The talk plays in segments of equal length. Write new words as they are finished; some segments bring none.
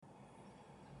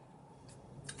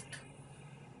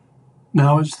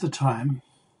Now is the time.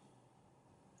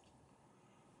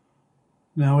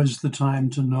 Now is the time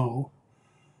to know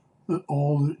that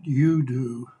all that you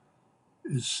do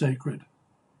is sacred.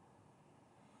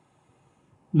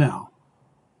 Now,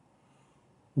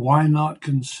 why not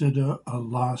consider a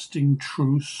lasting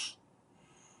truce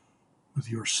with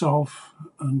yourself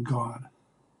and God?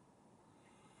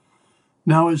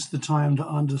 Now is the time to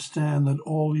understand that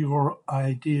all your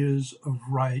ideas of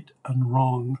right and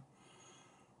wrong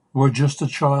were just a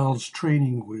child's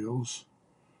training wheels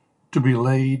to be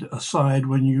laid aside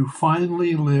when you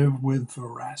finally live with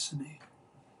veracity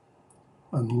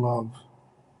and love.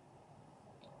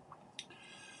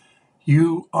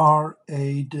 You are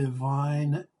a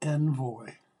divine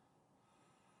envoy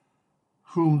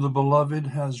whom the Beloved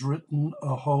has written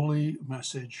a holy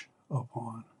message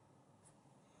upon.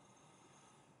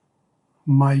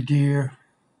 My dear,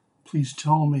 please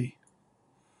tell me,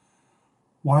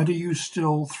 why do you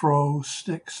still throw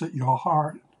sticks at your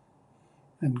heart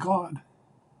and God?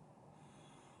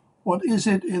 What is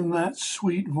it in that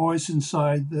sweet voice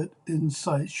inside that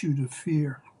incites you to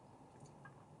fear?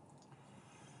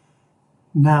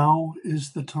 Now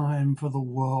is the time for the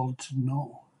world to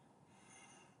know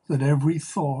that every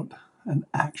thought and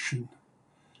action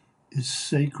is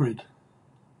sacred.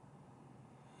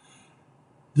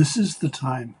 This is the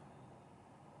time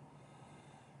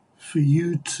for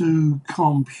you to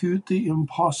compute the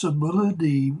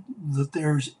impossibility that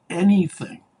there's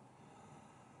anything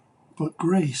but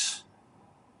grace.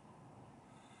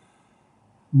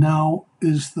 Now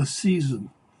is the season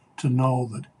to know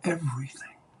that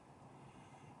everything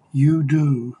you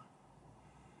do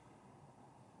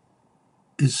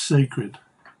is sacred.